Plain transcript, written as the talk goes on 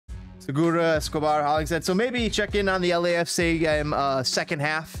Segura, Escobar, Hollingshead. So maybe check in on the LAFC game second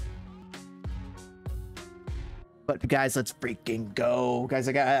half. But guys, let's freaking go. Guys,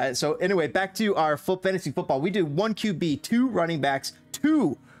 I got so anyway, back to our fantasy football. We do 1 QB, 2 running backs,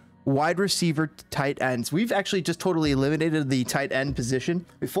 2 wide receiver tight ends. We've actually just totally eliminated the tight end position.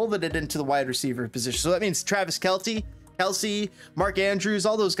 We folded it into the wide receiver position. So that means Travis Kelce, Mark Andrews,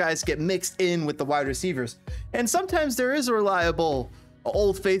 all those guys get mixed in with the wide receivers. And sometimes there is a reliable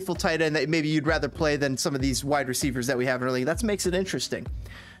old faithful tight end that maybe you'd rather play than some of these wide receivers that we have in our league. That makes it interesting.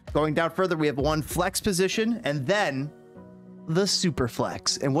 Going down further, we have 1 flex position and then the super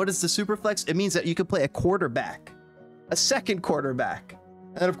flex. And what is the super flex? It means that you can play a quarterback, a second quarterback,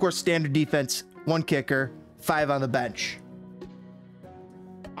 and then of course standard defense, 1 kicker, 5 on the bench.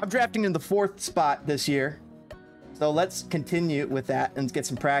 I'm drafting in the 4th spot this year, so let's continue with that and get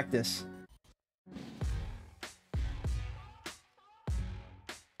some practice.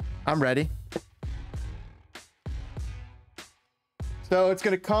 I'm ready. So it's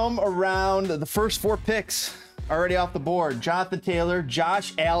going to come around the first 4 picks already off the board. Jonathan Taylor,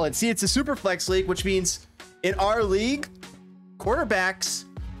 Josh Allen. See, it's a super flex league, which means in our league, quarterbacks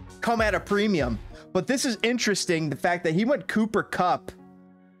come at a premium. But this is interesting, the fact that he went Cooper Kupp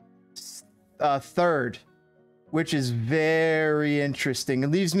 3rd, which is very interesting. It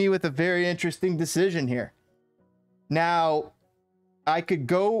leaves me with a very interesting decision here. Now, I could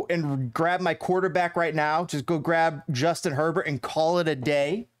go and grab my quarterback right now. Just go grab Justin Herbert and call it a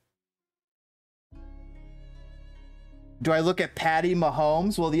day. Do I look at Patty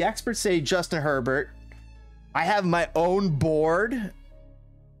Mahomes? Well, the experts say Justin Herbert. I have my own board,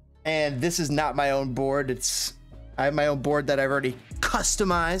 and this is not my own board. I have my own board that I've already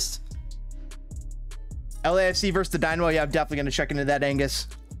customized. LAFC versus the Dynamo. Yeah, I'm definitely going to check into that, Angus.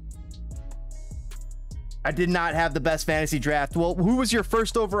 I did not have the best fantasy draft. Well, who was your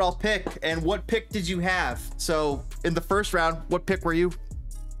first overall pick and what pick did you have? So in the first round, what pick were you?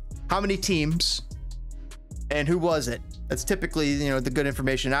 How many teams? And who was it? That's typically, you know, the good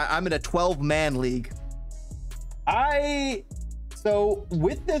information. I'm in a 12-man league. So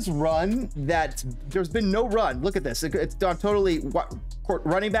with this run, there's been no run. Look at this. It's done totally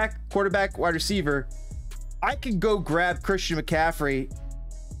running back, quarterback, wide receiver. I could go grab Christian McCaffrey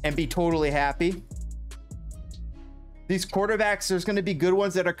and be totally happy. These quarterbacks, there's going to be good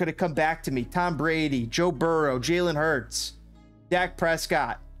ones that are going to come back to me. Tom Brady, Joe Burrow, Jalen Hurts, Dak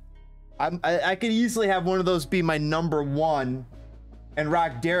Prescott. I could easily have one of those be my number 1 and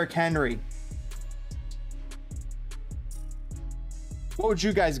rock Derrick Henry. What would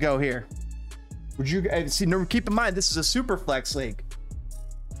you guys go here? Would you see? Keep in mind, this is a super flex league.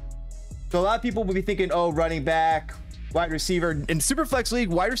 So a lot of people will be thinking, oh, running back, wide receiver. In super flex league,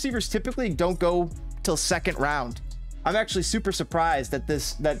 wide receivers typically don't go till 2nd round. I'm actually super surprised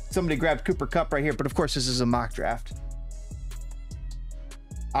that somebody grabbed Cooper Kupp right here, but of course this is a mock draft.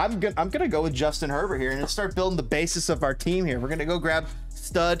 I'm gonna go with Justin Herbert here and start building the basis of our team here. We're gonna go grab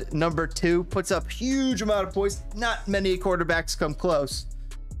stud number 2, puts up huge amount of points. Not many quarterbacks come close.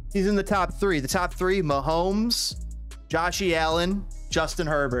 He's in the top 3. The top 3: Mahomes, Josh Allen, Justin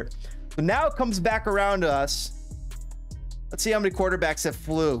Herbert. So now it comes back around to us. Let's see how many quarterbacks have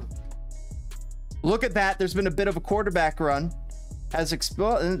flew. Look at that. There's been a bit of a quarterback run.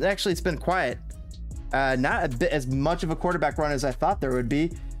 Actually, it's been quiet. Not a bit as much of a quarterback run as I thought there would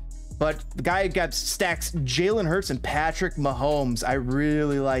be. But the guy got stacks Jalen Hurts and Patrick Mahomes. I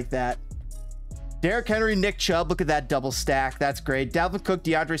really like that. Derrick Henry, Nick Chubb. Look at that double stack. That's great. Dalvin Cook,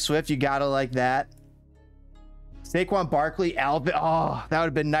 DeAndre Swift. You gotta like that. Saquon Barkley, Alvin. Oh, that would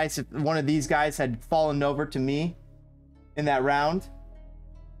have been nice if one of these guys had fallen over to me in that round.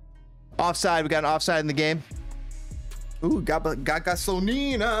 Offside. We got an offside in the game. Ooh, got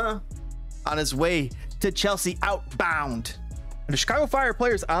Gasolina on his way to Chelsea outbound. And the Chicago Fire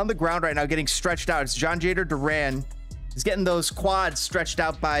players on the ground right now getting stretched out. It's John Jader Duran. He's getting those quads stretched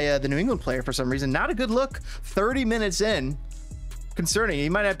out by the New England player for some reason. Not a good look. 30 minutes in. Concerning. He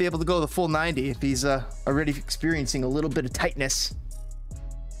might not be able to go the full 90 if he's already experiencing a little bit of tightness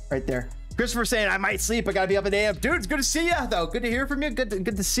right there. Christopher saying, I might sleep. I gotta be up at AM. Dude, it's good to see you, though. Good to hear from you. Good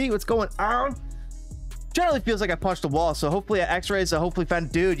to see what's going on. Generally feels like I punched a wall, so hopefully X-rays. Hopefully find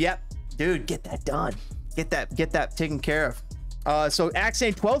dude. Yep, dude, get that done. Get that taken care of. So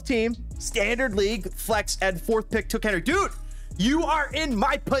Axane 12 team standard league flex and 4th pick took Henry. Dude, you are in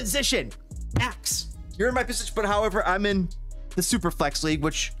my position. Axe, you're in my position, but however, I'm in the super flex league,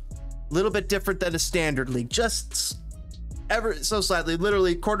 which a little bit different than a standard league. Just ever so slightly.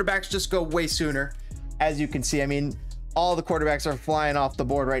 Literally, quarterbacks just go way sooner, as you can see. I mean, all the quarterbacks are flying off the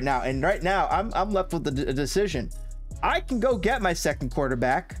board right now, and right now I'm left with the decision. I can go get my 2nd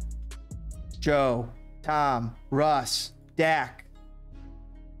quarterback, Joe, Tom, Russ, Dak.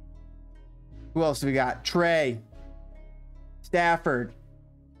 Who else do we got? Trey, Stafford.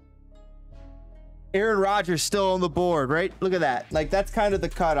 Aaron Rodgers still on the board, right? Look at that. Like, that's kind of the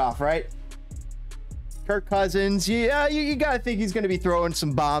cutoff, right? Kirk Cousins, yeah, you got to think he's going to be throwing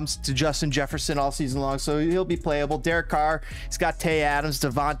some bombs to Justin Jefferson all season long, so he'll be playable. Derek Carr, he's got Tay Adams,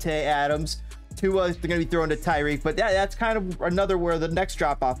 Devontae Adams. Tua, they're going to be throwing to Tyreek, but that's kind of another where the next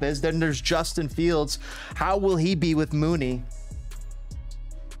drop-off is. Then there's Justin Fields. How will he be with Mooney?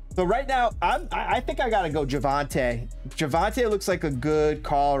 So right now, I think I got to go Javonte. Javonte looks like a good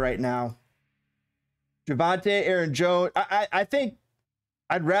call right now. Javonte, Aaron Jones. I think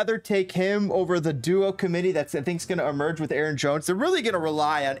I'd rather take him over the duo committee that's I think is going to emerge with Aaron Jones. They're really going to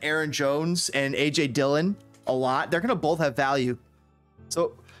rely on Aaron Jones and AJ Dillon a lot. They're going to both have value.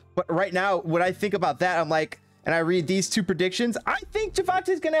 So, but right now, when I think about that, I'm like, and I read these two predictions, I think Javonte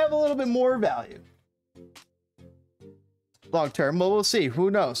is going to have a little bit more value. Long term, well, we'll see.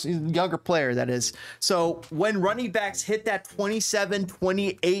 Who knows? He's a younger player, that is. So when running backs hit that 27,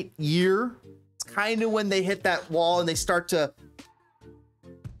 28 year, it's kind of when they hit that wall and they start to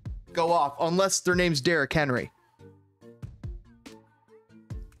go off, unless their name's Derrick Henry.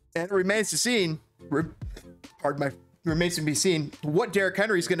 And it remains to seen, remains to be seen what Derrick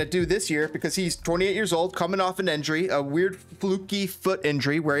Henry is going to do this year, because he's 28 years old, coming off an injury, a weird fluky foot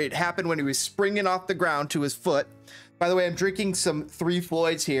injury where it happened when he was springing off the ground to his foot. By the way, I'm drinking some 3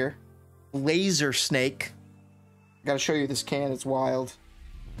 Floyds here. Laser Snake. I gotta show you this can, it's wild.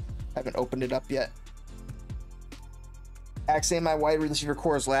 Haven't opened it up yet. Saying my wide receiver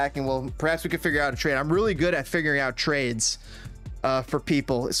core is lacking. Well, perhaps we could figure out a trade. I'm really good at figuring out trades for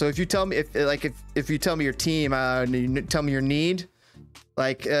people. So if you tell me, if you tell me your team, you tell me your need,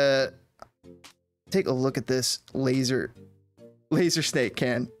 like, take a look at this laser Snake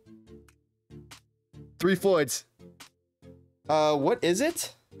can. 3 Floyds. What is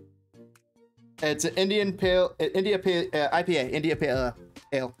it? It's an India Pale IPA, India Pale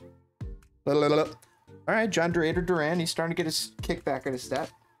Ale. All right, John Duran, he's starting to get his kickback at his step.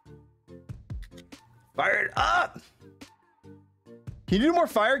 Fire it up! Can you do more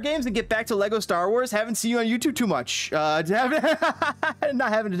Fire games and get back to Lego Star Wars? Haven't seen you on YouTube too much. Not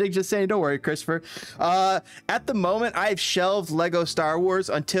having to dig, just saying, don't worry, Christopher. At the moment, I've shelved Lego Star Wars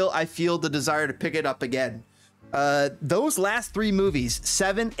until I feel the desire to pick it up again. Those last 3 movies,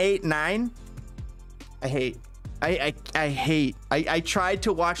 7, 8, 9, I hate. I hate. I tried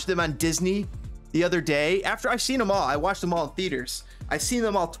to watch them on Disney the other day. After I've seen them all, I watched them all in theaters. I've seen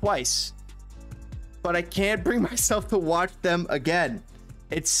them all twice, but I can't bring myself to watch them again.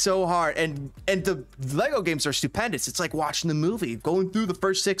 It's so hard. And the Lego games are stupendous. It's like watching the movie. Going through the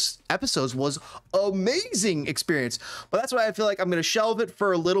first 6 episodes was amazing experience. But that's why I feel like I'm going to shelve it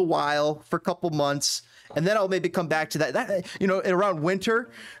for a little while, for a couple months, and then I'll maybe come back to that, you know, around winter.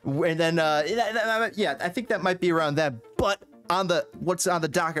 And then, yeah, I think that might be around that. But on the, what's on the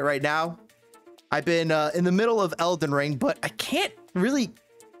docket right now, I've been in the middle of Elden Ring, but I can't really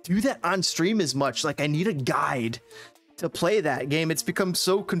do that on stream as much. Like, I need a guide to play that game. It's become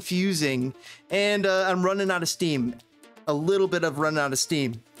so confusing, and I'm running out of steam. A little bit of running out of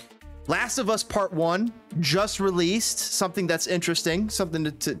steam. Last of Us Part 1 just released, something that's interesting,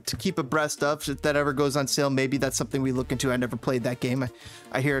 something to keep abreast of. If that ever goes on sale, maybe that's something we look into. I never played that game.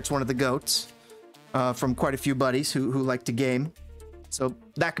 I hear it's one of the GOATs from quite a few buddies who like to game. So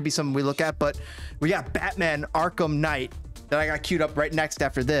that could be something we look at. But we got Batman Arkham Knight that I got queued up right next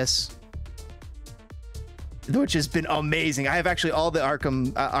after this, which has been amazing. I have actually all the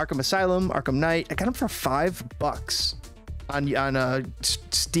Arkham Asylum, Arkham Knight. I got them for $5 on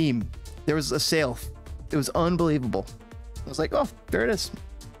Steam. There was a sale. It was unbelievable. I was like, oh, there it is.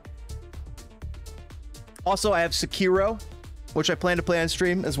 Also, I have Sekiro, which I plan to play on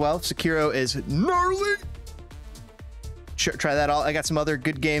stream as well. Sekiro is gnarly. Try that all. I got some other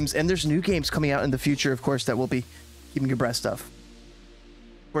good games, and there's new games coming out in the future, of course, that we'll be keeping you abreast of.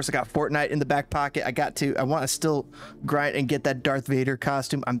 Of course, I got Fortnite in the back pocket. I want to still grind and get that Darth Vader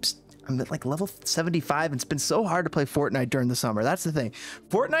costume. I'm at like level 75, and it's been so hard to play Fortnite during the summer. That's the thing.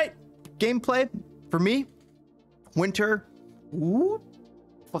 Fortnite gameplay for me, winter, woo,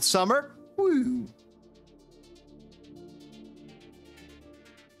 summer, woo.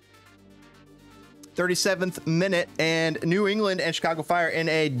 37th minute, and New England and Chicago Fire in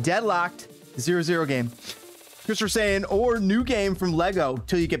a deadlocked 0-0 game. Christopher saying, or new game from Lego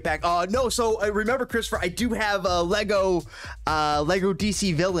till you get back. No, so remember, Christopher, I do have Lego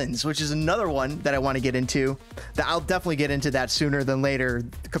DC Villains, which is another one that I want to get into. That I'll definitely get into that sooner than later,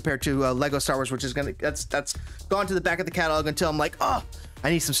 compared to Lego Star Wars, which is that's gone to the back of the catalog until I'm like, oh, I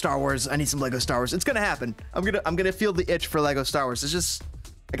need some Star Wars. I need some Lego Star Wars. It's gonna happen. I'm gonna feel the itch for Lego Star Wars. It's just,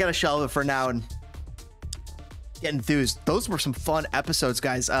 I gotta shelve it for now and get enthused. Those were some fun episodes,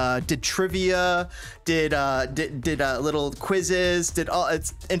 guys. Did trivia, did little quizzes, did all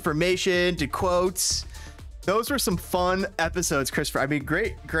its information, did quotes. Those were some fun episodes, Christopher. I mean,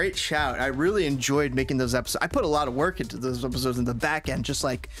 great shout. I really enjoyed making those episodes. I put a lot of work into those episodes in the back end, just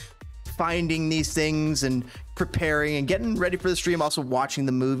like finding these things and preparing and getting ready for the stream. Also watching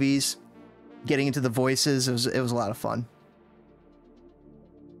the movies, getting into the voices. It was a lot of fun.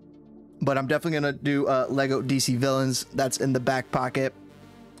 But I'm definitely gonna do Lego DC Villains. That's in the back pocket.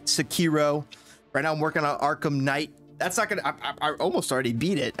 Sekiro. Right now I'm working on Arkham Knight. That's not gonna. I almost already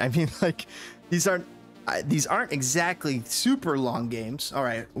beat it. I mean, like, these aren't exactly super long games. All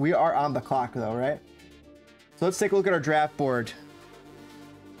right, we are on the clock though, right? So let's take a look at our draft board.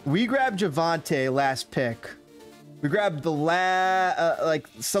 We grabbed Javonte last pick. We grabbed the like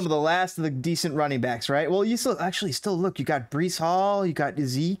some of the last of the decent running backs, right? Well, you still look. You got Breece Hall. You got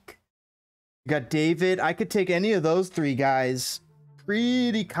Zeke. You got David. I could take any of those three guys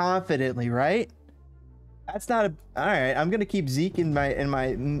pretty confidently, right? That's not a. All right, I'm gonna keep Zeke in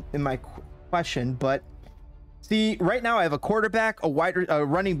my question, but see, right now I have a quarterback, a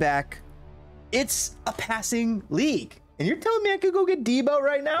running back. It's a passing league, and you're telling me I could go get Debo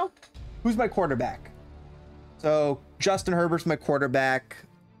right now? Who's my quarterback? So Justin Herbert's my quarterback.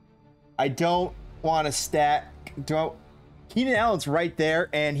 I don't want to stack. Keenan Allen's right there,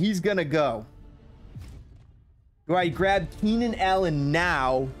 and he's gonna go. Do I grab Keenan Allen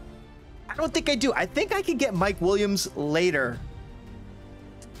now? I don't think I do. I think I could get Mike Williams later.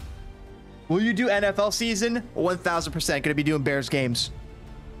 Will you do NFL season? 1,000% going to be doing Bears games.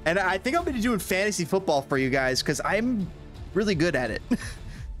 And I think I'm going to be doing fantasy football for you guys because I'm really good at it.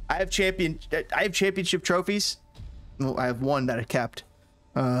 I have championship trophies. Well, I have one that I kept.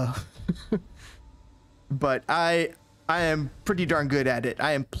 But I am pretty darn good at it.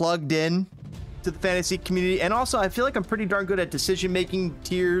 I am plugged in to the fantasy community, and also I feel like I'm pretty darn good at decision making,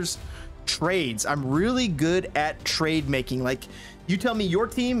 tiers, trades. I'm really good at trade making. Like, you tell me your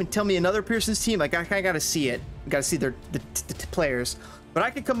team and tell me another person's team. Like, I gotta see it. I gotta see the players. But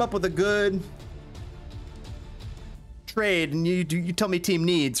I could come up with a good trade, and you tell me team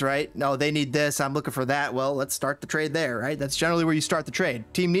needs, right? No, they need this. I'm looking for that. Well, let's start the trade there, right? That's generally where you start the trade.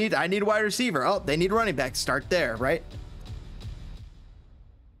 Team need, I need a wide receiver. Oh, they need a running back. Start there, right?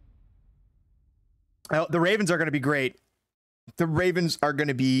 Oh, the Ravens are going to be great. The Ravens are going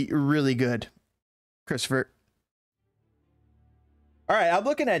to be really good, Christopher. All right, I'm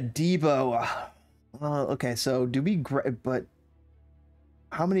looking at Debo. Okay, so do we grab, but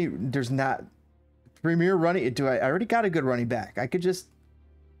how many? There's not premier running. I already got a good running back. I could just,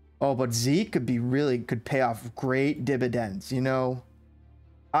 oh, but Zeke could pay off great dividends. You know,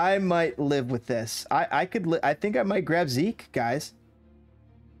 I might live with this. I think I might grab Zeke, guys.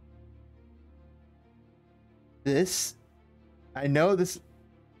 I know this.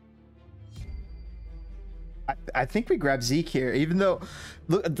 I think we grab Zeke here, even though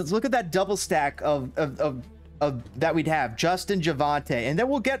look at that double stack of that we'd have Justin, Javonte, and then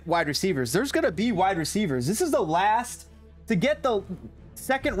we'll get wide receivers. There's gonna be wide receivers. This is the last to get the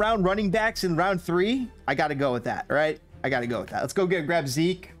second round running backs in round 3. I got to go with that, right? I got to go with that. Let's go grab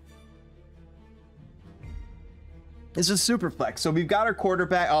Zeke. This is Superflex. So we've got our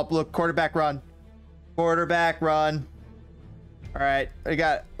quarterback. Oh, look, quarterback run. Quarterback run. All right,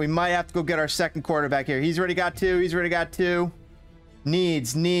 we might have to go get our second quarterback here. He's already got 2. He's already got 2.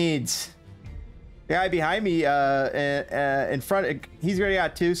 Needs. The guy behind me in front, he's already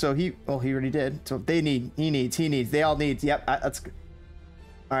got 2, so he already did. So he needs. They all need. Yep, let's go.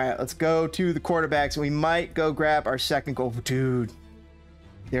 All right, let's go to the quarterbacks. We might go grab our second goal. Dude,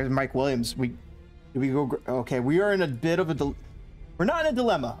 there's Mike Williams. Do we go? Okay, we are in a bit of a we're not in a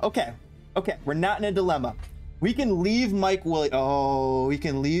dilemma. Okay, we're not in a dilemma. We can leave Mike Williams. Oh, we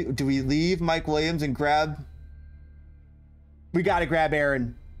can leave. Do we leave Mike Williams and grab? We got to grab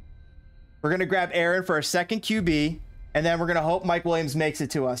Aaron. We're going to grab Aaron for a second QB, and then we're going to hope Mike Williams makes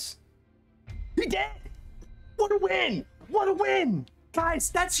it to us. He did. What a win. What a win. Guys,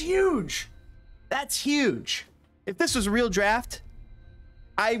 that's huge. That's huge. If this was a real draft,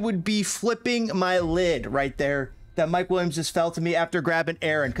 I would be flipping my lid right there that Mike Williams just fell to me after grabbing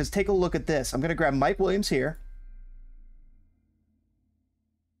Aaron. Because take a look at this. I'm going to grab Mike Williams here.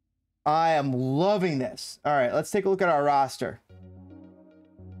 I am loving this. All right, let's take a look at our roster.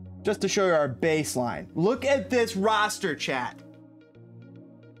 Just to show you our baseline. Look at this roster, chat.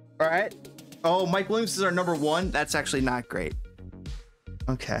 All right. Oh, Mike Williams is our number 1. That's actually not great.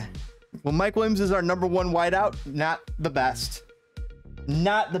 Okay. Well, Mike Williams is our number 1 wideout. Not the best.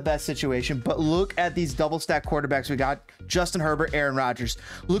 Not the best situation, but look at these double stack quarterbacks we got. Justin Herbert, Aaron Rodgers.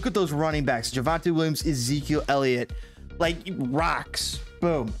 Look at those running backs. Javonte Williams, Ezekiel Elliott. Like rocks.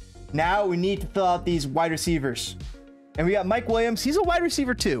 Boom. Now we need to fill out these wide receivers. And we got Mike Williams. He's a wide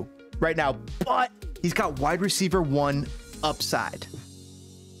receiver 2 right now, but he's got wide receiver 1 upside.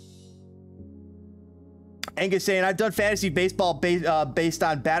 Angus saying, I've done fantasy baseball based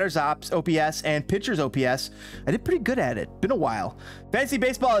on batters OPS and pitchers OPS. I did pretty good at it. Been a while. Fantasy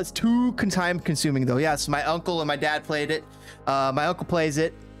baseball is too time consuming though. Yes, my uncle and my dad played it. My uncle plays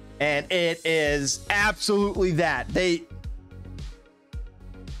it, and it is absolutely that.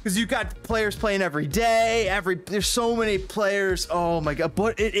 Because you got players playing every day. There's so many players. Oh my God,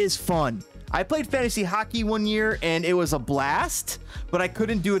 but it is fun. I played fantasy hockey one year and it was a blast, but I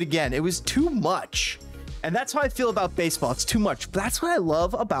couldn't do it again. It was too much. And that's how I feel about baseball. It's too much. But that's what I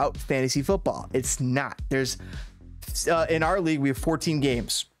love about fantasy football. It's not. There's in our league, we have 14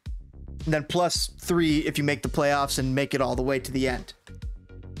 games. And then plus 3 if you make the playoffs and make it all the way to the end.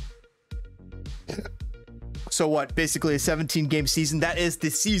 So what? Basically a 17-game season. That is the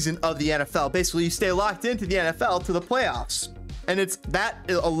season of the NFL. Basically, you stay locked into the NFL to the playoffs. And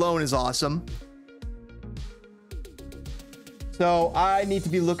that alone is awesome. So I need to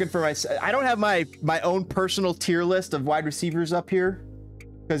be looking for I don't have my own personal tier list of wide receivers up here,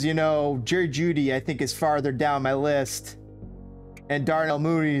 because you know Jerry Jeudy I think is farther down my list, and Darnell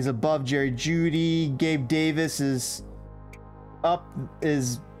Mooney is above Jerry Jeudy. Gabe Davis is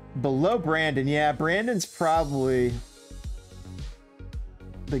below Brandon. Yeah, Brandon's probably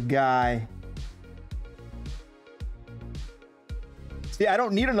the guy. See, I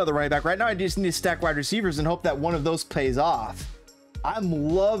don't need another running back right now. I just need to stack wide receivers and hope that one of those pays off. I'm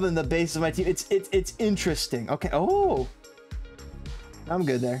loving the base of my team. It's interesting. Okay. Oh, I'm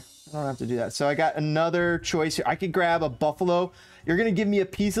good there. I don't have to do that. So I got another choice here. I could grab a Buffalo. You're going to give me a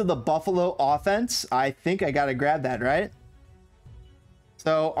piece of the Buffalo offense. I think I got to grab that, right?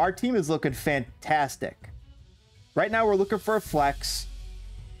 So our team is looking fantastic. Right now we're looking for a flex.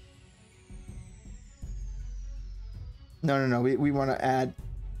 No. We want to add.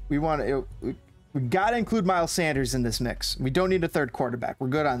 We got to include Miles Sanders in this mix. We don't need a third quarterback. We're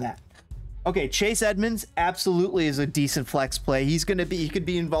good on that. Okay, Chase Edmonds absolutely is a decent flex play. He could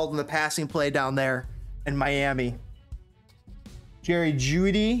be involved in the passing play down there in Miami. Jerry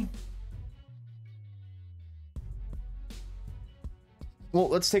Jeudy. Well,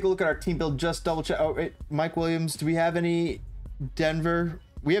 let's take a look at our team build. Just double check. Oh, wait, Mike Williams. Do we have any Denver?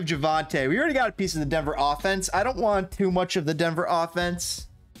 We have Javonte. We already got a piece of the Denver offense. I don't want too much of the Denver offense.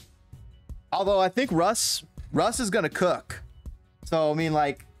 Although I think Russ is going to cook. So, I mean,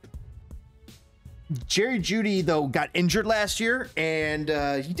 like, Jerry Jeudy, though, got injured last year. And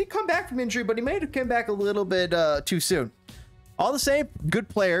he did come back from injury, but he may have come back a little bit too soon. All the same, good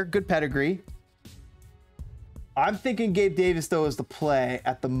player, good pedigree. I'm thinking Gabe Davis, though, is the play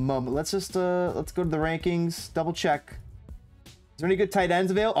at the moment. Let's just, let's go to the rankings, double check. Is there any good tight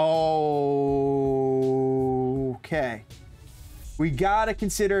ends available? Oh, okay. We got to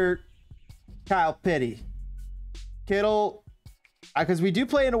consider Kyle Kittle, because we do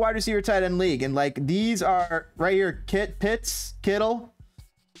play in a wide receiver tight end league, and like these are right here. Kittle,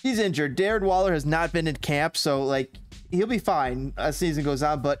 he's injured. Darren Waller has not been in camp, so like he'll be fine as season goes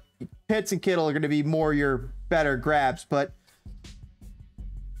on. But Pitts and Kittle are going to be more your better grabs. But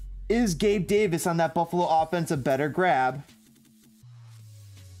is Gabe Davis on that Buffalo offense a better grab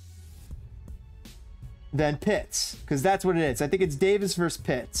than Pitts? Because that's what it is. I think it's Davis versus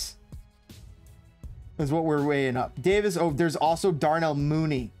Pitts is what we're weighing up. Davis. Oh, there's also Darnell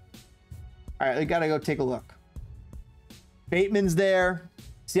Mooney. All right, we gotta go take a look. Bateman's there.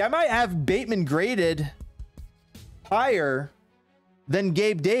 See, I might have Bateman graded higher than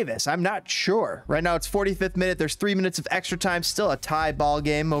Gabe Davis. I'm not sure. Right now it's 45th minute. There's 3 minutes of extra time. Still a tie ball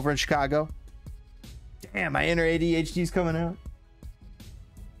game over in Chicago. Damn, my inner ADHD's coming out.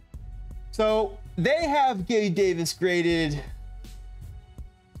 So they have Gabe Davis graded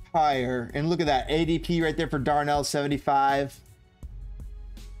higher, and look at that ADP right there for Darnell, 75.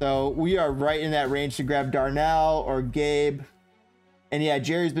 So we are right in that range to grab Darnell or Gabe. And yeah,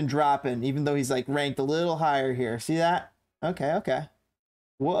 Jerry's been dropping, even though he's like ranked a little higher here. See that? Okay.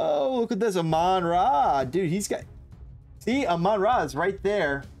 Whoa, look at this. Amon-Ra, dude, he's got, see, Amon-Ra is right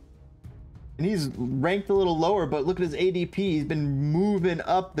there, and he's ranked a little lower, but look at his ADP. He's been moving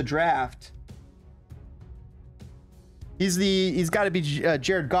up the draft. He's got to be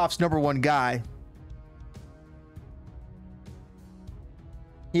Jared Goff's #1 guy.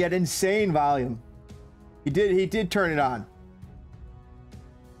 He had insane volume. He did turn it on.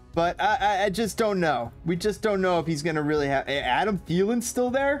 But I just don't know. We just don't know if he's going to really have... Adam Thielen's still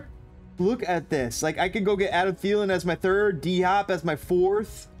there? Look at this. Like, I could go get Adam Thielen as my third, D-Hop as my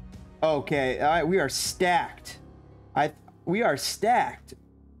fourth. Okay, all right, we are stacked. We are stacked.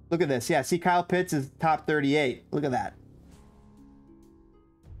 Look at this. Yeah, see, Kyle Pitts is top 38. Look at that.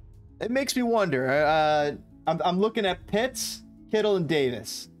 It makes me wonder. I'm looking at Pitts, Kittle, and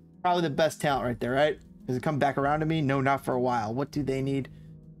Davis. Probably the best talent right there, right? Does it come back around to me? No, not for a while. What do they need?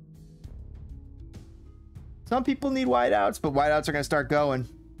 Some people need wideouts, but wideouts are going to start going.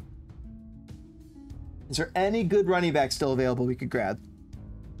 Is there any good running back still available we could grab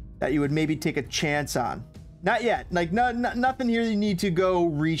that you would maybe take a chance on? Not yet. Like, nothing here you need to go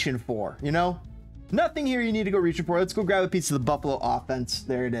reaching for, you know? Nothing here you need to go reaching for. Let's go grab a piece of the Buffalo offense.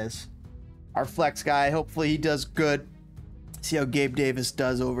 There it is. Our flex guy. Hopefully he does good. See how Gabe Davis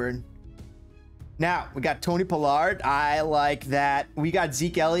does over in. Now, we got Tony Pollard. I like that. We got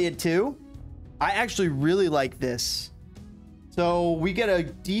Zeke Elliott too. I actually really like this. So we get a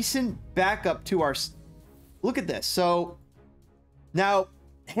decent backup to our... Look at this. So now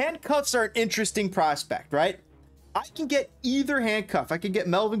handcuffs are an interesting prospect, right? I can get either handcuff. I can get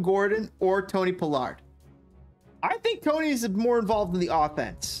Melvin Gordon or Tony Pollard. I think Tony is more involved in the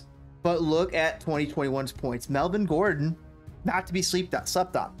offense, but look at 2021's points. Melvin Gordon, not to be slept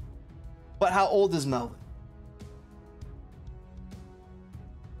on. But how old is Melvin?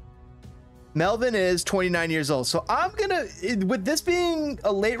 Melvin is 29 years old. So I'm gonna, with this being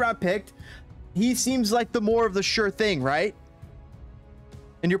a late round pick, he seems like the more of the sure thing, right?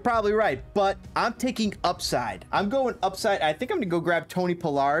 And you're probably right, but I'm taking upside. I'm going upside. I think I'm gonna go grab Tony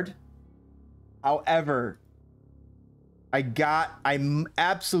Pollard. However, I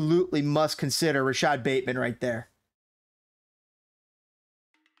absolutely must consider Rashad Bateman right there.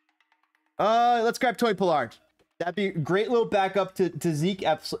 Let's grab Tony Pollard. That'd be a great little backup to Zeke.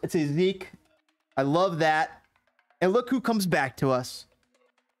 I love that. And look who comes back to us.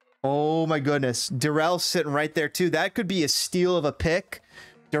 Oh my goodness. Darrell's sitting right there too. That could be a steal of a pick.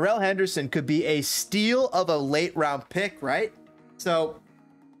 Darrell Henderson could be a steal of a late round pick, right? So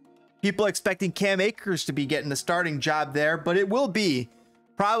people expecting Cam Akers to be getting the starting job there, but it will be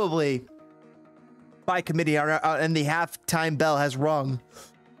probably by committee, and the halftime bell has rung.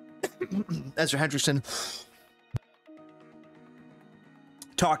 Ezra Henderson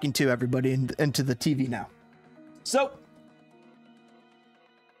talking to everybody into the TV now. So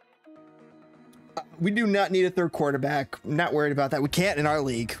we do not need a third quarterback. I'm not worried about that. We can't in our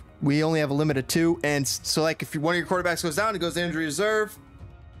league. We only have a limit of 2. And so like if one of your quarterbacks goes down, it goes to injury reserve.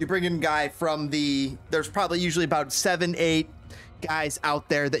 You bring in a guy from there's probably usually about 7, 8 guys out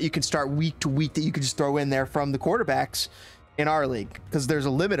there that you can start week to week that you can just throw in there from the quarterbacks in our league, because there's a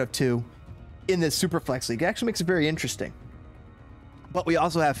limit of 2 in this Superflex league. It actually makes it very interesting. But we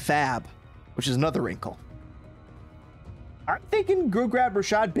also have Fab, which is another wrinkle. I'm thinking go grab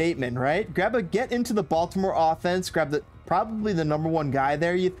Rashad Bateman, right? Get into the Baltimore offense. Grab probably the #1 guy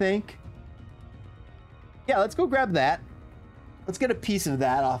there, you think? Yeah, let's go grab that. Let's get a piece of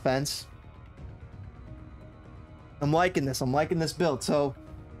that offense. I'm liking this. I'm liking this build. So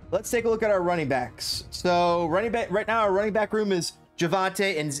let's take a look at our running backs. So running back right now, our running back room is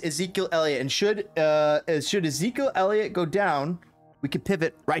Javonte and Ezekiel Elliott. And should Ezekiel Elliott go down, we can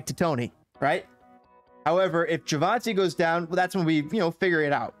pivot right to Tony, right? However, if Javonte goes down, well, that's when we, figure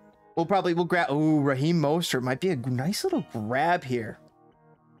it out. We'll grab, Raheem Mostert might be a nice little grab here.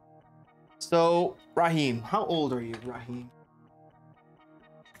 So, Raheem, how old are you, Raheem?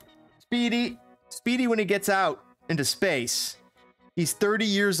 Speedy when he gets out into space. He's 30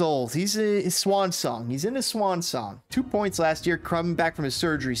 years old. He's in his swan song. 2 points last year, coming back from his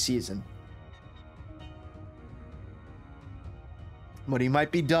surgery season. But he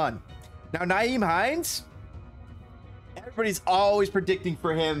might be done. Now, Nyheim Hines, everybody's always predicting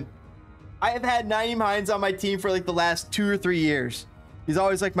for him. I have had Nyheim Hines on my team for like the last 2 or 3 years. He's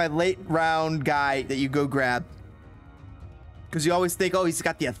always like my late round guy that you go grab. Because you always think, oh, he's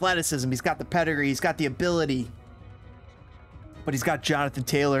got the athleticism, he's got the pedigree, he's got the ability. But he's got Jonathan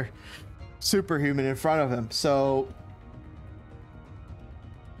Taylor, superhuman, in front of him. So,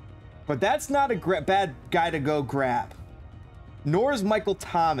 but that's not a bad guy to go grab. Nor is Michael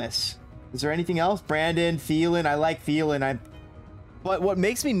Thomas. Is there anything else? Brandon, Thielen. I like Thielen. But what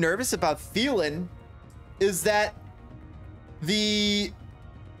makes me nervous about Thielen is that the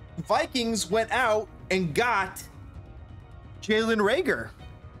Vikings went out and got Jalen Reagor.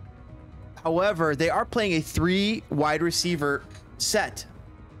 However, they are playing a 3 wide receiver set.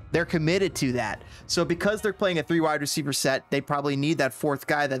 They're committed to that. So because they're playing a 3 wide receiver set, they probably need that 4th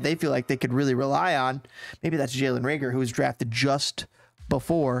guy that they feel like they could really rely on. Maybe that's Jalen Reagor, who was drafted just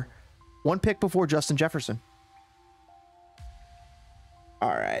before. One pick before Justin Jefferson.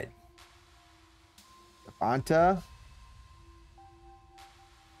 All right. Devonta.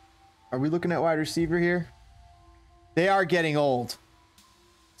 Are we looking at wide receiver here? They are getting old.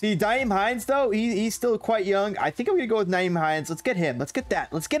 See, Nyheim Hines, though, he's still quite young. I think I'm going to go with Nyheim Hines. Let's get him. Let's get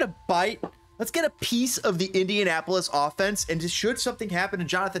that. Let's get a bite. Let's get a piece of the Indianapolis offense. And just should something happen to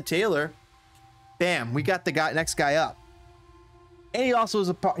Jonathan Taylor, bam, we got the next guy up. And he also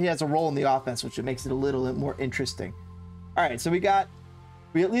has a role in the offense, which makes it a little bit more interesting. All right, so we at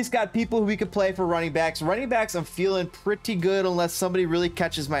least got people who we could play for running backs. Running backs, I'm feeling pretty good unless somebody really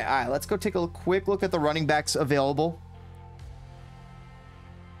catches my eye. Let's go take a quick look at the running backs available.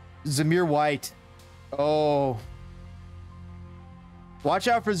 Zamir White. Oh. Watch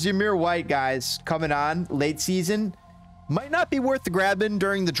out for Zamir White, guys. Coming on late season. Might not be worth the grabbing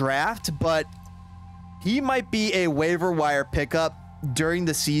during the draft, but he might be a waiver wire pickup during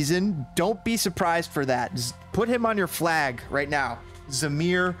the season. Don't be surprised for that. Just put him on your flag right now.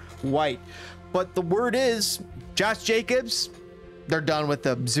 Zamir White. But the word is, Josh Jacobs, they're done with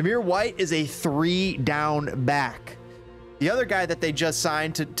him. Zamir White is a 3-down back. The other guy that they just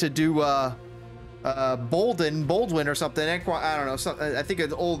signed to do Baldwin or something, I don't know, I think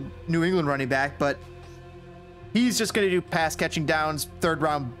an old New England running back, but he's just going to do pass catching downs, third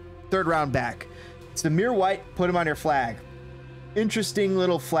round back. Zamir White, put him on your flag. Interesting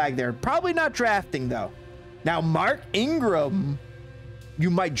little flag there. Probably not drafting though. Now Mark Ingram, you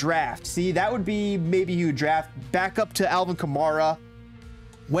might draft. See, that would be maybe you draft back up to Alvin Kamara.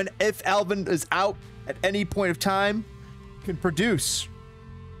 If Alvin is out at any point of time, can produce.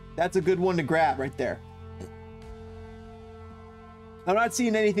 That's a good one to grab right there. I'm not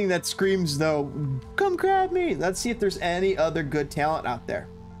seeing anything that screams though, come grab me. Let's see if there's any other good talent out there.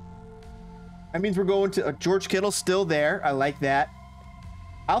 That means we're going to George Kittle still there. I like that.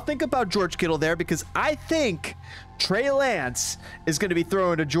 I'll think about George Kittle there because I think Trey Lance is going to be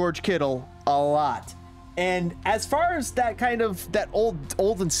throwing to George Kittle a lot. And as far as that kind of that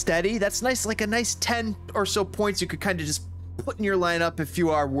old and steady, that's nice, like a nice 10 or so points you could kind of just put in your lineup if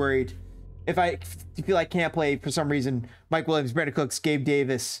you are worried. If you feel I can't play for some reason, Mike Williams, Brandon Cooks, Gabe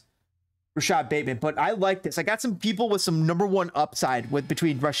Davis, Rashad Bateman. But I like this. I got some people with some #1 upside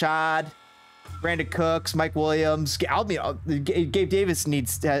between Rashad, Brandon Cooks, Mike Williams. Gabe Davis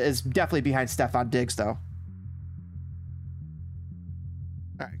is definitely behind Stephon Diggs though.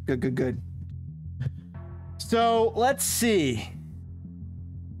 All right, good. So let's see.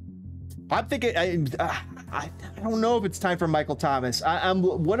 I'm thinking. I don't know if it's time for Michael Thomas.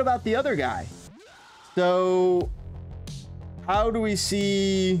 What about the other guy? So how do we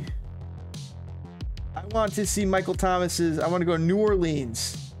see? I want to see Michael Thomas's. I want to go New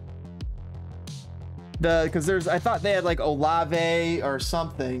Orleans. Because I thought they had like Olave or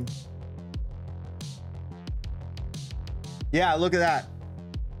something. Yeah, look at that.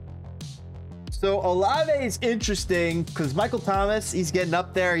 So Olave is interesting because Michael Thomas, he's getting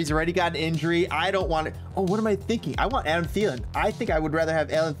up there. He's already got an injury. I don't want it. Oh, what am I thinking? I want Adam Thielen. I think I would rather have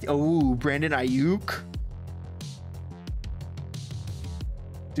Brandon Ayuk.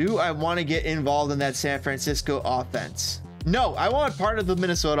 Do I want to get involved in that San Francisco offense? No, I want part of the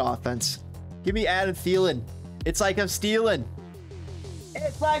Minnesota offense. Give me Adam Thielen. It's like I'm stealing.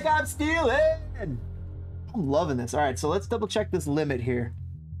 It's like I'm stealing. I'm loving this. All right, so let's double check this limit here.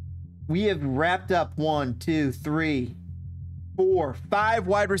 We have wrapped up 1, 2, 3, 4, 5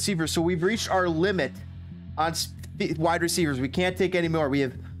 wide receivers. So we've reached our limit on wide receivers. We can't take any more. We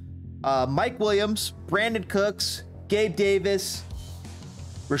have Mike Williams, Brandon Cooks, Gabe Davis,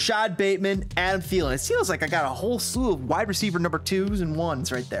 Rashad Bateman, Adam Thielen. It feels like I got a whole slew of wide receiver #2s and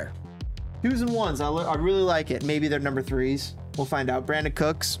 1s right there. 2s and 1s. I really like it. Maybe they're #3s. We'll find out. Brandon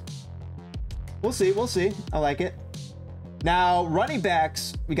Cooks. We'll see. We'll see. I like it. Now, running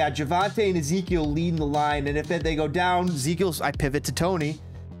backs, we got Javonte and Ezekiel leading the line. And if they go down, I pivot to Tony.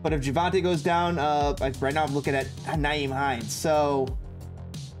 But if Javonte goes down, right now I'm looking at Nyheim Hines. So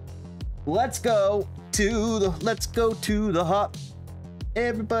let's go to the hop.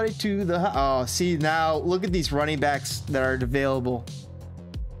 Everybody to the hop. Oh, see now, look at these running backs that are available.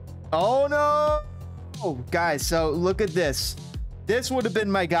 Oh no! Oh, guys, so look at this. This would have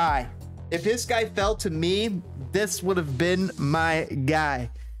been my guy. If this guy fell to me, this would have been my guy.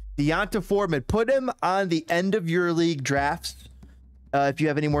 Deonta Foreman. Put him on the end of your league drafts. If you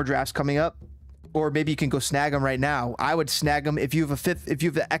have any more drafts coming up, or maybe you can go snag him right now. I would snag him if you have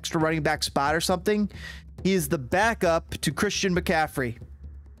an extra running back spot or something. He is the backup to Christian McCaffrey.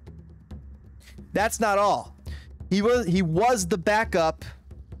 That's not all. He was the backup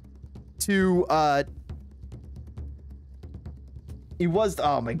to He was,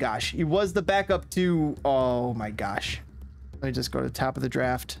 oh my gosh. He was the backup to, oh my gosh. Let me just go to the top of the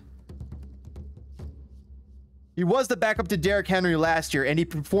draft. He was the backup to Derrick Henry last year, and he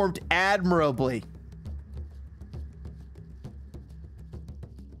performed admirably.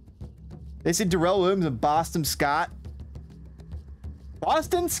 They say Darrell Williams and Boston Scott.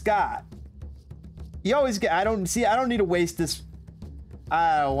 Boston Scott. You always get, I don't need to waste this.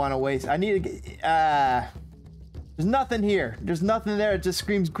 I don't want to waste. I need to get, there's nothing here. There's nothing there. It just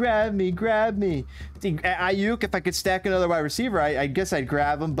screams, grab me, grab me. See, Ayuk, if I could stack another wide receiver, I guess I'd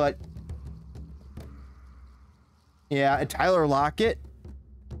grab him, but yeah, and Tyler Lockett,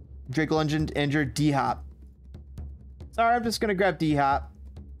 Drake London injured, D-Hop. Sorry, I'm just going to grab D-Hop.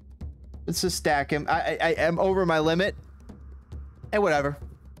 Let's just stack him. I am over my limit. And whatever.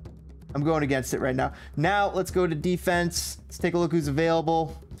 I'm going against it right now. Now, let's go to defense. Let's take a look who's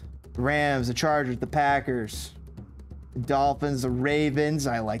available. The Rams, the Chargers, the Packers, the Dolphins, the Ravens.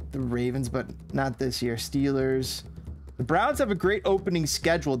 I like the Ravens, but not this year. Steelers. The Browns have a great opening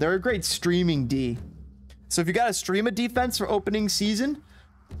schedule. They're a great streaming D. So if you got to stream a defense for opening season,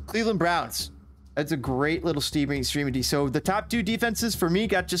 Cleveland Browns. That's a great little streaming D. So the top two defenses for me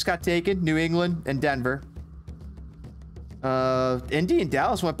just got taken: New England and Denver. Indy and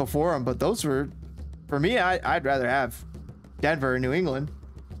Dallas went before them, but those were, for me, I'd rather have Denver and New England.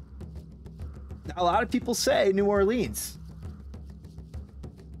 A lot of people say New Orleans.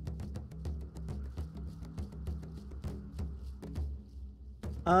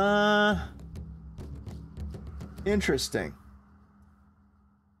 Interesting.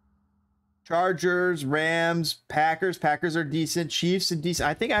 Chargers, Rams, Packers. Packers are decent. Chiefs are decent.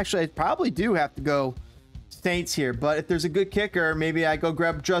 I think actually I probably do have to go Saints here, but if there's a good kicker, maybe I go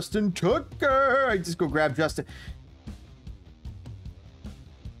grab Justin Tucker. I just go grab Justin.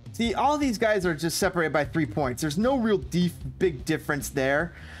 See, all these guys are just separated by 3 points. There's no real big difference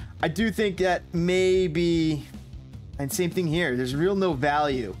there. I do think that maybe, and same thing here, there's real no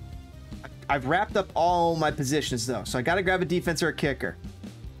value. I've wrapped up all my positions though, so I got to grab a defense or a kicker.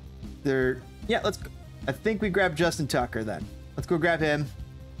 Yeah, I think we grab Justin Tucker then. Let's go grab him.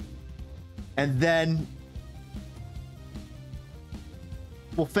 And then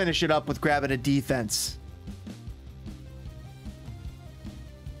we'll finish it up with grabbing a defense.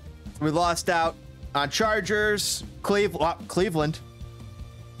 We lost out on Chargers, Cleveland,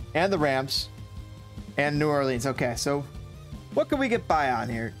 and the Rams, and New Orleans. Okay, so what can we get by on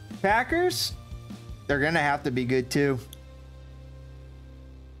here? Packers, they're going to have to be good too.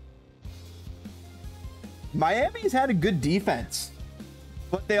 Miami's had a good defense,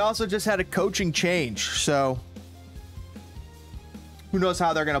 but they also just had a coaching change. So who knows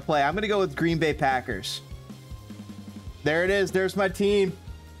how they're going to play? I'm going to go with Green Bay Packers. There it is. There's my team.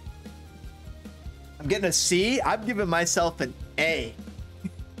 I'm getting a C. I'm giving myself an A.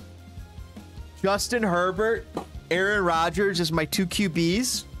 Justin Herbert, Aaron Rodgers is my 2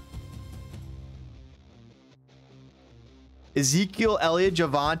 QBs. Ezekiel Elliott,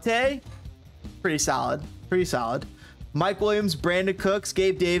 Javonte. Pretty solid. Pretty solid. Mike Williams, Brandon Cooks,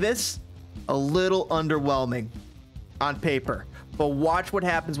 Gabe Davis. A little underwhelming on paper. But watch what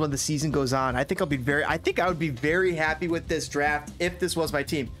happens when the season goes on. I think I would be very happy with this draft if this was my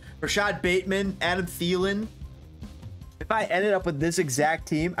team. Rashad Bateman, Adam Thielen. If I ended up with this exact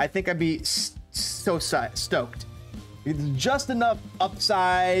team, I think I'd be so stoked. Just enough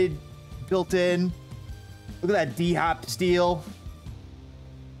upside built in. Look at that D-Hop steal.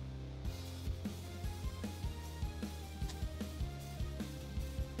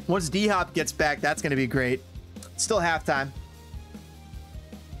 Once D-Hop gets back, that's going to be great. Still halftime.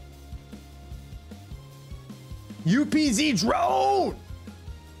 UPZ drone.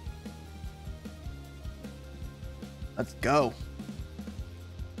 Let's go.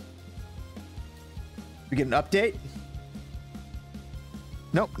 We get an update?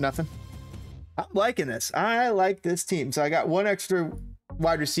 Nope, nothing. I'm liking this. I like this team. So I got one extra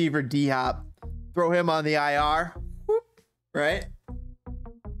wide receiver, D-Hop. Throw him on the IR. Whoop, right?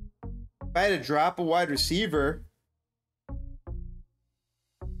 If I had to drop a wide receiver,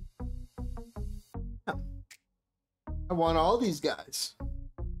 I want all these guys.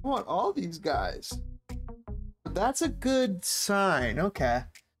 I want all these guys. That's a good sign. Okay.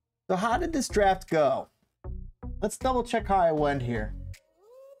 So how did this draft go? Let's double check how I went here.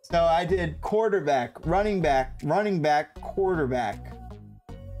 So I did quarterback, running back, quarterback.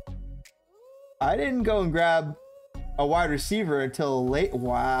 I didn't go and grab a wide receiver until late.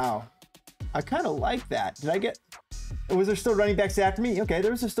 Wow. I kind of like that. Did I get... Was there still running backs after me? Okay,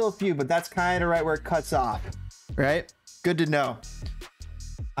 there was still a few, but that's kind of right where it cuts off. Right? Good to know.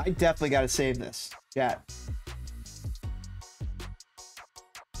 I definitely got to save this. Yeah.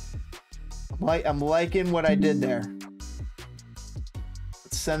 I'm liking what I did there.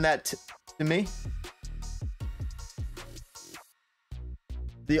 Let's send that to me.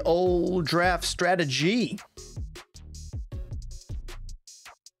 The old draft strategy.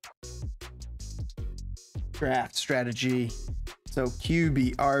 Draft strategy. So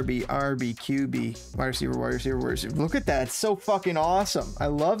QB, RB, RB, QB, wide receiver, wide receiver, wide receiver. Look at that. It's so fucking awesome. I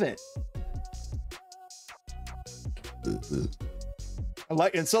love it. I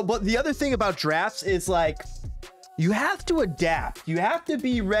like it. So, but the other thing about drafts is like, you have to adapt. You have to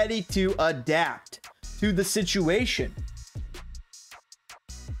be ready to adapt to the situation,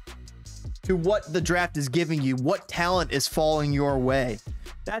 to what the draft is giving you, what talent is falling your way.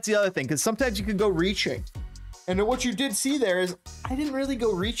 That's the other thing, because sometimes you could go reaching. And what you did see there is I didn't really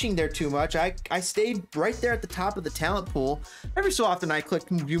go reaching there too much. I stayed right there at the top of the talent pool. Every so often I clicked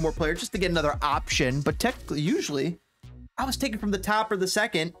view more players just to get another option, but technically, usually I was taken from the top or the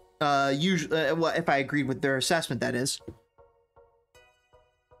second, usually, well, if I agreed with their assessment, that is.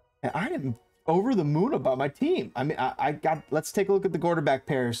 And I am over the moon about my team. I mean, I got, let's take a look at the quarterback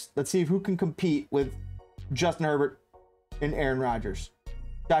pairs. Let's see who can compete with Justin Herbert and Aaron Rodgers.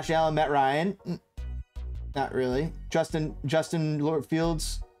 Josh Allen, Matt Ryan. Not really. Justin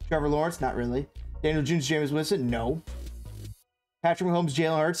Fields, Trevor Lawrence, not really. Daniel Jones, Jameis Winston, no. Patrick Mahomes,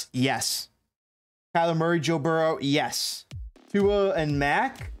 Jalen Hurts, yes. Kyler Murray, Joe Burrow, yes. Tua and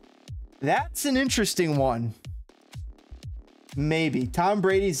Mac, that's an interesting one. Maybe. Tom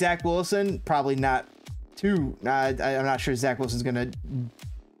Brady, Zach Wilson, probably not too. I'm not sure Zach Wilson's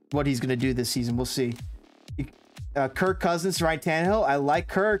what he's gonna do this season. We'll see. Kirk Cousins, Ryan Tannehill. I like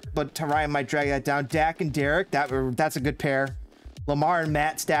Kirk, but Ryan might drag that down. Dak and Derek, that's a good pair. Lamar and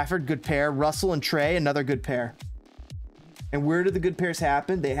Matt Stafford, good pair. Russell and Trey, another good pair. And where did the good pairs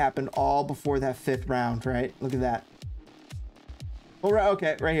happen? They happened all before that 5th round, right? Look at that. Oh, right,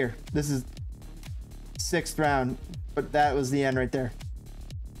 okay, right here. This is 6th round, but that was the end right there.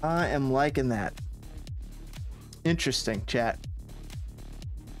 I am liking that. Interesting, chat.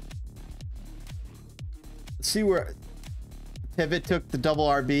 See where Pivot took the double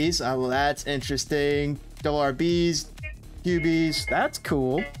RBs. Oh, well, that's interesting. Double RBs, QBs. That's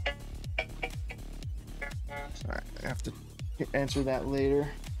cool. Sorry, I have to answer that later.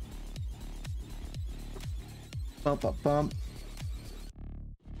 Bump, up, bump.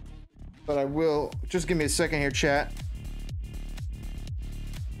 But I will. Just give me a second here, chat.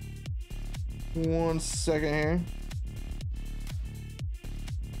 1 second here.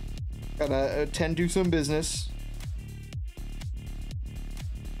 Gotta attend to some business.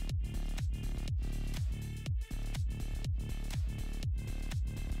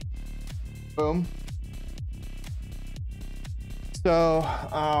 Boom. So,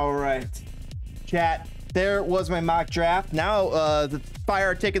 all right, chat. There was my mock draft. Now the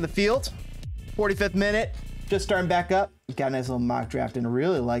Fire are taking the field. 45th minute. Just starting back up. Got a nice little mock draft, and I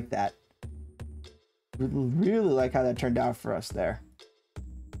really like that. Really like how that turned out for us there.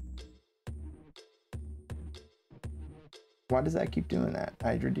 Why does that keep doing that?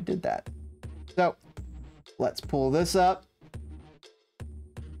 I already did that. So let's pull this up.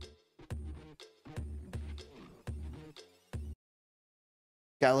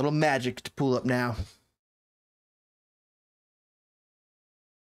 Got a little magic to pull up now.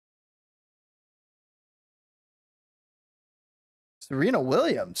 Serena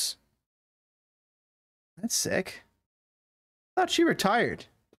Williams. That's sick. I thought she retired.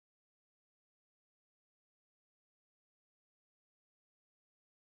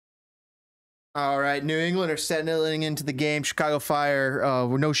 All right, New England are settling into the game. Chicago Fire.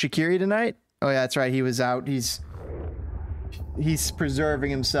 No Shaqiri tonight. Oh yeah, that's right. He was out. He's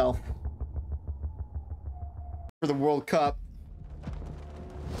preserving himself for the World Cup.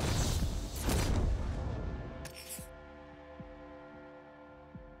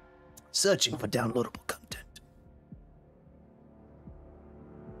 Searching for downloadable content.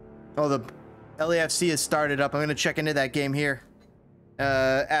 Oh, the LAFC has started up. I'm gonna check into that game here.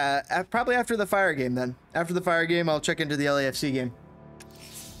 Probably after the Fire game then. After the Fire game, I'll check into the LAFC game.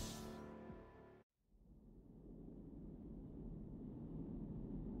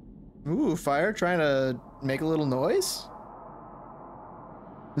 Ooh, Fire trying to make a little noise?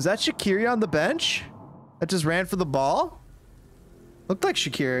 Was that Shaqiri on the bench? That just ran for the ball? Looked like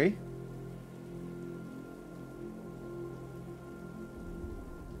Shaqiri.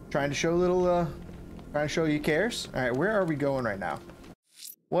 Trying to show a little, trying to show he cares. All right, where are we going right now?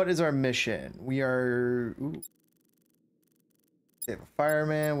 What is our mission? We are... Ooh. Save a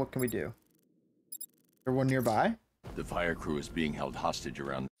fireman. What can we do? Is there one nearby? The fire crew is being held hostage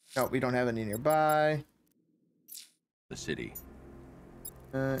around... No, we don't have any nearby. ...the city.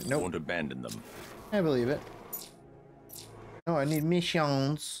 Nope. Won't abandon them. I believe it. No, I need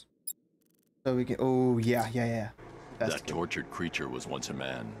missions. So we can. Oh yeah. That tortured creature was once a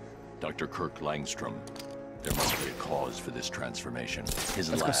man. Dr. Kirk Langstrom. There must be a cause for this transformation. His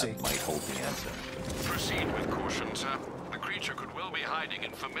lab might hold the answer. Proceed with caution, sir. The creature could well be hiding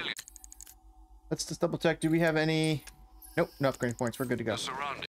in familiar. Let's just double check. Do we have any? Nope, no upgrade points. We're good to go. The surroundings